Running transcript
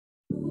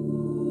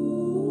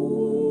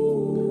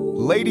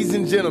Ladies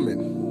and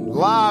gentlemen,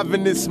 live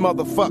in this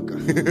motherfucker.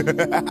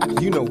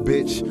 You know,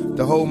 bitch,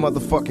 the whole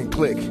motherfucking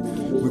clique.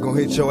 We're gonna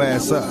hit your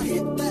ass up.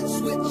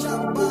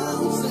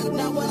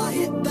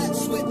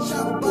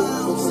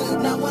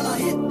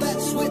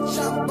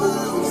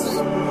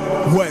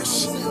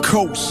 West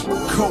Coast.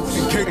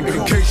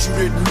 In case you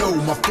didn't know,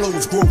 my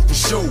flows grow for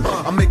show.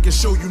 I'm making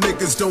sure you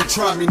niggas don't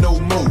try me no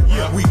more.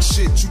 Weak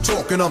shit, you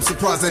talking, I'm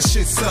surprised that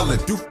shit's selling.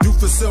 Do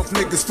for self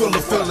niggas full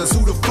of feelings,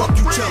 who the fuck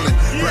you telling?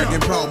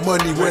 Bragging about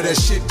money, where that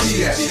shit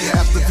be at?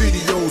 After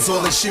videos,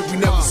 all that shit, we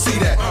never see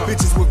that.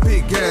 Bitches with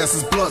big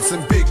asses, blunts,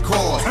 and big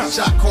cars.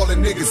 Shot calling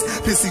niggas,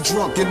 pissy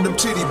drunk in them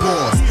titty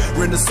bars.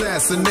 Ren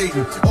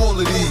assassinating all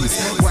of these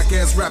whack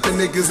ass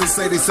rapping niggas that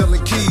say they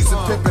selling keys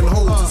and pimping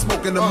hoes and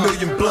smoking a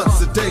million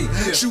blunts a day.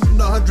 Shooting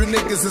 100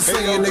 niggas and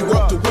saying they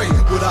walked away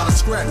without a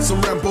scratch,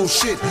 some Rambo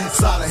shit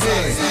side of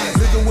hand.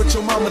 Living with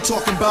your mama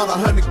talking about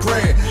 100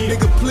 grand.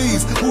 Nigga,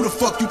 please, who the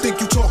fuck you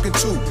think you talking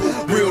to?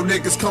 Real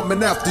niggas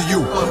coming after you.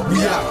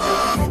 We out.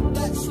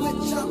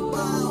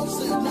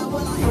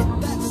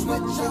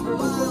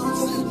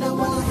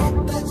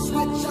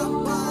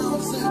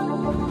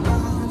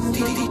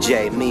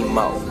 DJ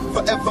Mimo.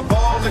 Forever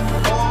ballin',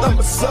 I'm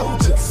a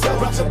soldier.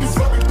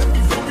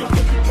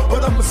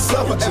 But I'm a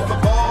soldier. Forever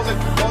ballin',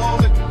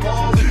 ballin',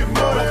 ballin',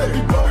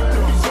 ballin'.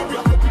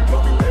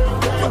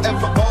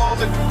 Forever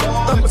ballin',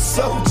 I'm a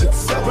soldier.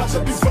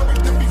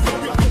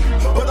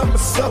 But I'm a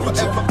soldier.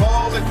 Forever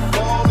ballin',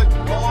 ballin',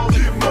 ballin'.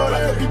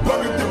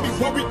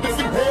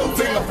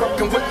 I'm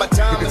rockin' with my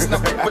diamonds, now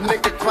keep a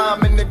nigga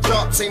climbing the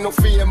charts. Ain't no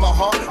fear in my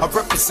heart, I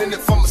represent it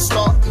from the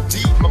start to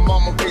deep. My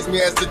mama raised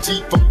me as a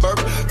G from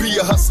birth. Be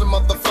a hustler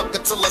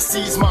motherfucker till I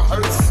seize my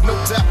hurts. No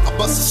doubt, I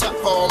bust a shot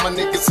for all my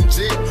niggas in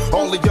jail.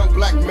 All the young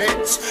black men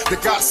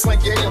that got slang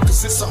hell,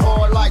 cause it's a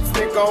hard life,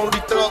 nigga, only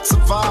thugs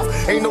survive.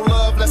 Ain't no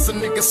love less a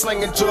nigga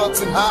slinging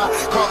drugs and high.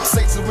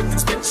 Conversations with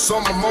these bitches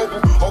on my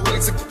mobile,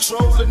 always in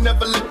control and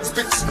never let these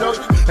bitches know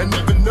you. And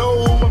even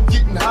though I'm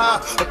getting high,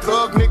 a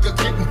thug nigga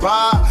getting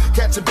by.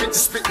 Catching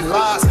bitches spitting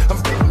lies,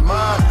 I'm getting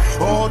mine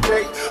all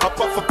day. I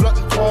puff a blunt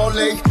and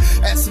parlay,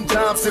 add some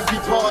dimes and we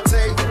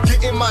party.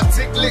 Getting my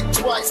dick licked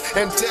twice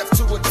and death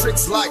to a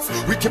trick's life.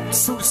 We can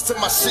pursue this till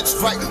my shit's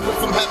right. Went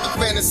from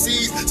having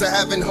fantasies to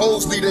having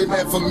hoes lead a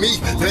man for me.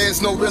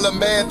 There's no realer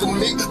man than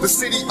me. The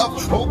city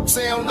of Oak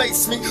Town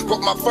laced me.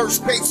 Broke my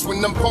first case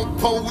when them punk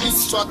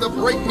police tried to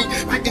break me.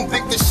 Didn't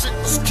think this shit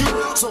was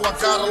cute, so I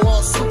got a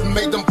lawsuit and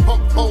made them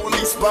punk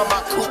police by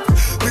my coupe.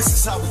 This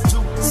is how we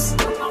do this.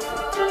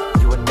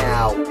 You are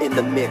now in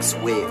the mix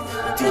with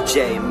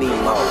DJ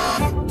Mimo.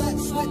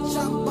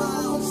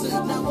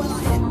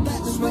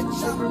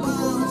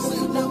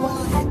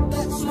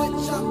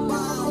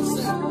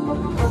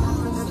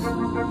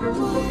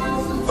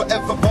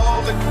 Forever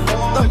ballin',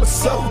 I'm a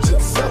soldier.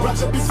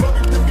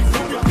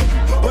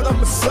 But I'm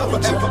a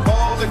soldier. Forever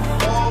ballin',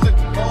 ballin',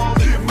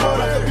 ballin',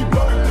 ballin'.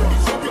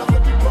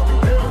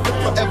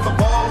 Forever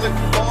ballin',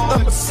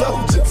 I'm a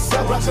soldier.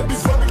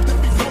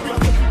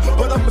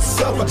 But I'm a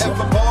soldier.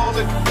 Forever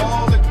ballin',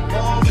 ballin',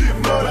 ballin'.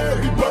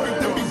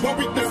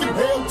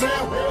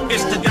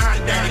 It's the Don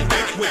Daddy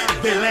back with the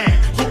villain.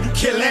 Who you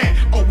killin'?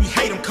 Oh, we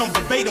hate him, come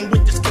verbatim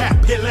with this cap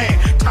pillin'.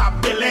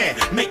 Top villain,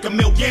 make a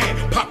million.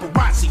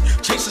 Paparazzi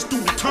chase us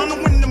through the tunnel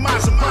in the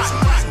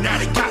Maserati. Now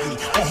they got me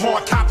on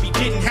hard copy,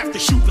 didn't have to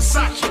shoot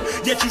Versace.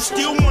 Yet you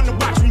still wanna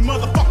watch me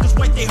motherfuckers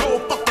wait their whole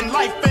fucking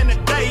life in a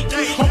day.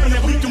 Hoping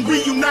that we can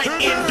reunite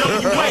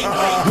NWA.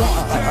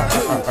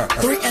 1,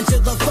 2, 3 into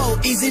the 4.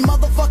 Easy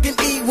motherfucking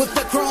E with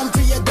the chrome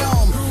to your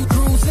dome.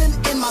 Cruising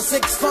in my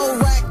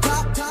 6'4" rack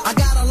top. I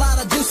got a lot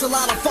of juice, a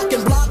lot of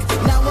fucking block.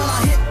 Now when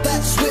I hit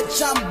that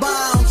switch, I'm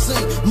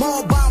bouncing.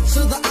 More bounce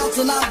to the ounce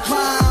and I'm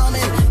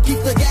clowning.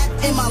 Keep the gap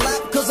in my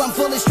lap cause I'm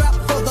fully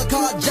strapped for the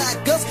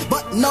carjackers.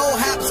 But no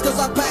haps cause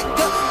I pack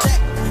a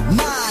Tech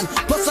 9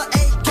 plus a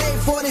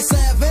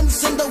AK-47.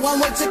 Send a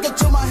one-way ticket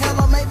to my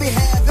hell or maybe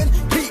heaven.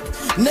 Peep,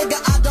 nigga,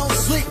 I don't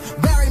sleep.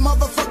 Bury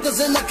motherfuckers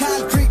in the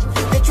concrete.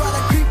 They try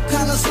to creep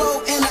kinda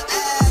slow in the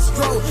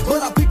Astro,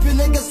 but I peep you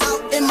niggas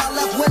out in my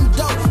left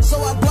window. So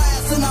I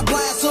blast and I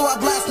blast, so I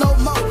blast no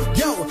more.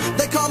 Yo,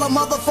 they call a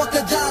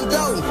motherfucker John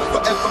Doe.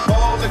 Forever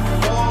ballin',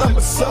 I'm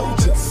a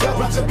soldier.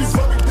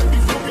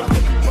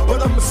 But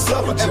I'm a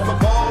soldier. Forever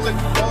ballin',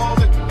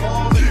 ballin',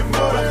 ballin',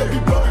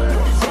 ballin'.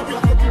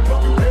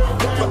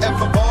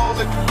 Forever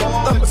ballin',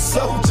 I'm a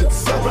soldier.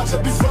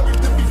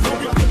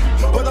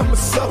 But I'm a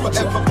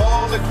soldier. Forever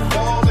ballin',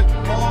 ballin',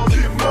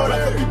 ballin'.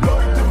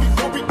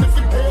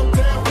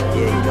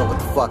 Yeah, you know what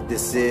the fuck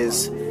this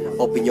is?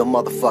 Open your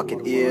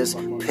motherfucking ears,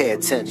 pay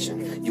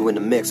attention. You in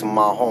the mix with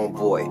my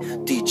homeboy,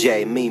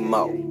 DJ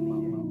Mimo.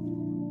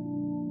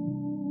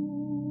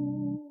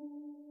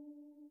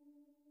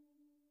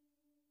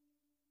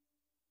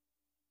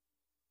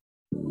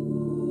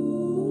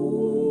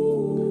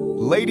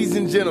 Ladies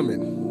and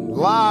gentlemen,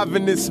 live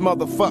in this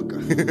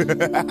motherfucker.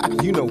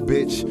 You know,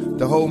 bitch,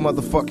 the whole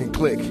motherfucking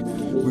clique.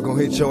 We're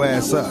gonna hit your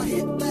ass up.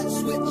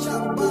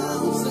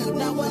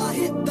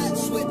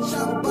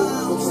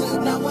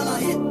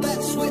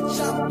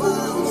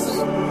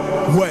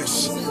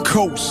 West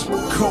coast.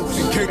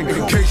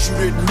 In case you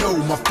didn't know,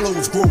 my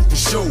flows grow for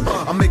show.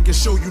 I'm making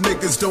sure you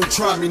niggas don't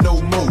try me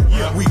no more.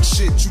 Weak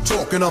shit, you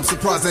talking, I'm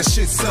surprised that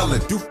shit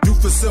selling. Do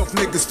for self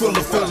niggas full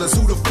of feelings,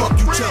 who the fuck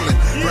you telling?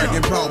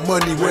 Bragging about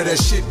money, where that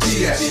shit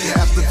be at?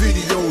 After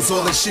videos,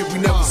 all that shit, we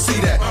never see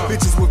that.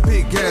 Bitches with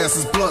big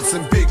asses, blunts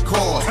and big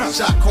cars.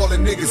 Shot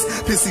calling niggas,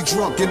 pissy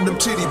drunk in them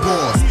titty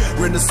bars.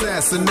 We're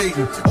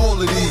assassinating all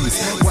of these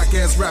whack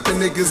ass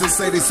rapping niggas and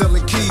say they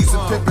selling keys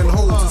and pimping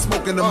hoes and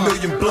smoking 1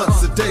 million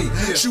blunts a day.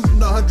 Shooting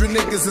 100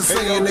 niggas and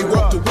saying they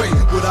walked away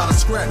without a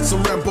scratch,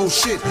 some Rambo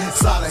shit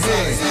side of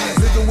hand.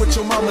 Nigga with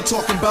your mama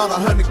talking about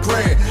 100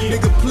 grand.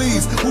 Nigga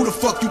please, who the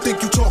fuck you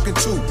think you talking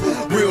to?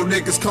 Real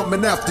niggas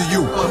coming after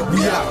you.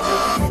 We out.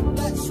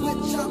 That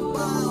switch I'm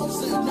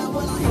bouncing. Now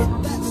when I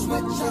hit that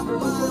switch I'm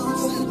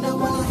bouncing. Now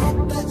when I hit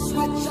that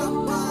switch I'm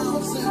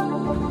bouncing.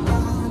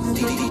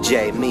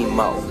 DJ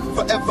Mimo.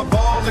 Forever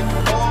ballin',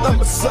 I'm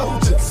a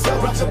soldier.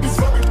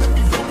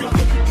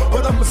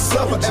 But I'm a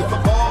soldier. Forever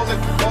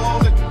ballin',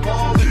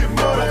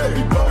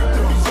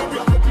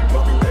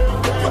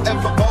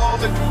 forever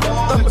ballin',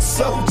 I'm a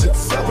soldier.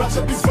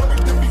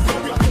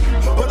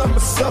 But I'm a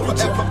soldier.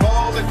 Forever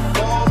ballin',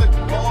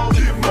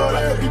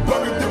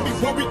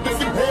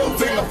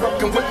 I'm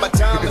rockin' with my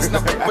diamonds,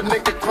 now people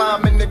nigga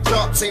climbing the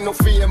charts. Ain't no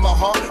fear in my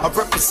heart, I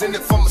represent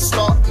it from the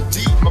start.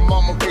 Indeed, my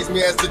mama raised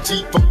me as a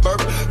G from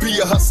birth. Be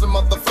a hustler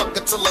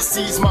motherfucker till I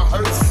seize my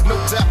hurts. No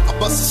doubt, I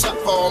bust a shot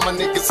for all my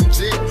niggas in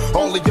jail.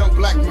 All the young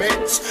black men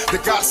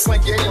that got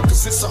slang yeah,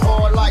 cause it's a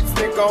hard life,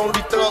 nigga,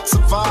 only thugs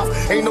survive.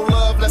 Ain't no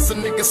love less a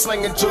nigga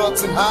slanging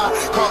drugs and high.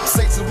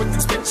 Conversation with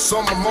these bitches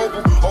on my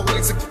mobile,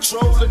 always in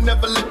control and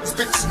never let these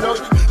bitches know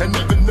you. And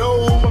even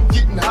though I'm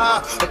getting high,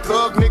 a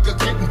thug nigga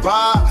getting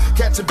by,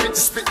 catching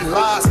bitches spitting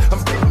lies,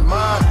 I'm getting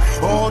mine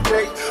all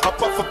day. I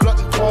puff a blunt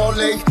and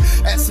parlay,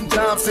 add some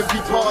dimes and we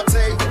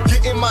partay.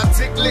 Getting my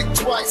dick licked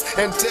twice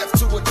and death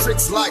to a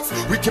trick's life.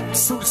 We can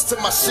pursue this till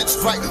my shit's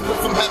right. Went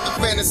from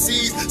having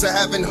fantasies to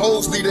having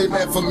hoes lead a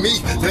man for me.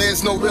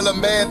 There's no realer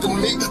man than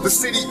me. The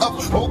city up,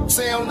 Old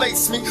Town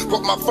laced me.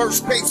 Broke my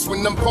first case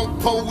when them punk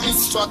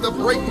police tried to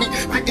break me.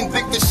 Didn't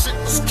think this shit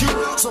was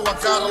cute, so I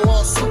got a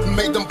lawsuit and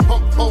made them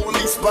punk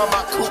police buy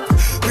my coupe.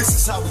 This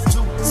is how we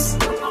do this.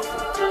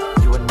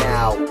 You are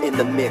now in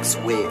the mix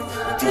with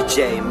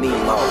DJ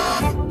Mimo.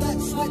 That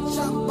switch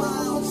I'm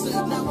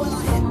bouncing. Now when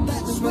I hit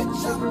that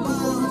switch I'm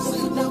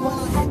bouncing. Now when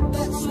I hit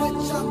that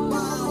switch I'm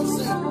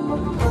bouncing.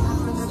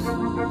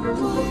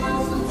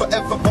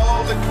 Forever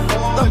ballin',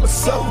 I'm a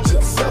soldier.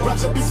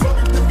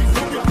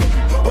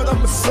 But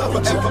I'm a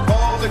soldier. Forever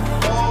ballin',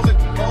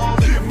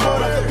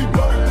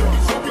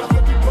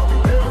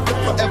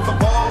 forever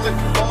ballin',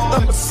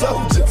 I'm a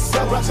soldier.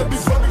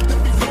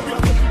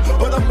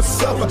 But I'm a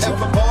soldier.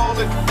 Forever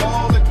ballin',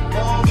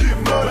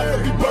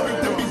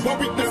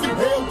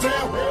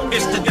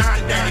 It's the Don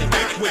Daddy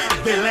back with the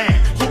villain.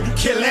 Who you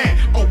killin'?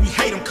 Oh, we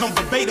hate him, come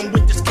verbatim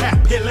with this cap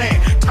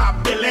pillin'. Top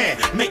villain,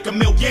 make $1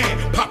 million.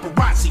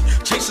 Paparazzi,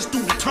 chase us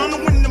through the tunnel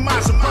in the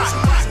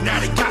Maserati. Now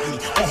they got me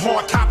on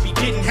hard copy,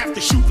 didn't have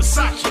to shoot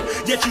Versace.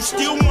 Yet you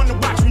still wanna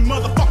watch me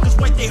motherfuckers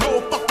wait their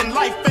whole fucking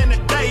life in a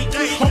day.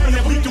 Hoping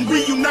that we can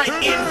reunite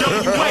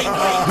NWA.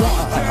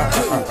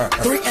 1,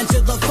 2, 3 into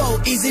the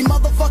 4. Easy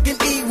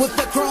motherfucking E with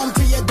the chrome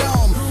to your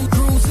dome.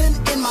 Cruising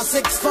in my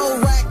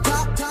 6'4" rack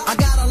top. I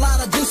got a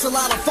lot of juice, a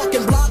lot of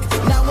fucking block.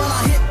 Now when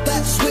I hit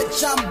that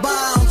switch, I'm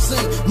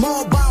bouncing.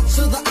 More bounce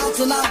to the ounce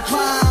and I'm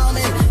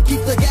clowning.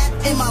 Keep the gap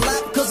in my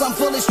lap, cause I'm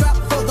fully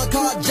strapped for the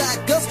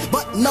carjackers.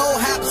 But no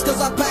haps,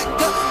 cause I pack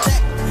a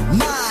Tech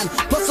 9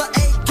 plus a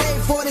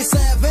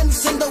AK-47.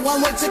 Send a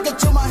one-way ticket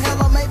to my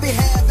hell or maybe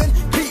heaven.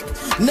 Peep,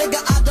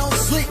 nigga, I don't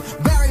sleep.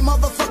 Bury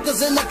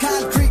motherfuckers in the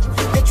concrete.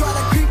 They try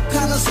to creep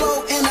kinda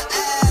slow in the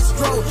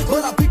Astro,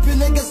 but I peep you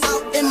niggas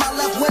out in my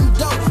left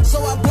window. So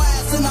I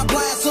blast and I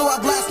blast, so I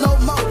blast no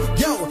more.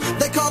 Yo,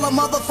 they call a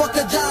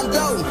motherfucker John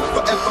Doe.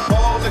 forever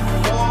ballin',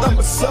 I'm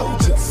a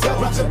soldier.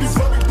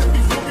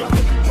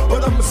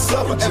 But I'm a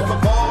soldier. Forever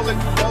ballin',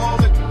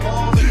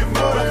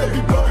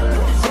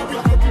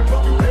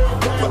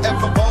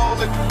 forever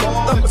ballin',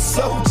 I'm a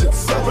soldier.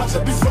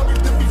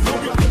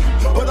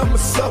 But I'm a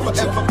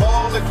soldier. Forever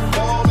ballin',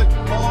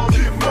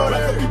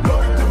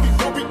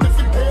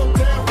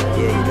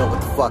 Yeah, you know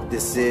what the fuck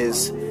this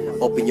is?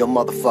 Open your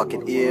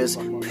motherfucking ears,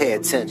 pay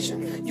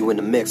attention. You in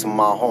the mix with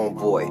my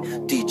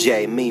homeboy,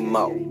 DJ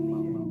Mimo.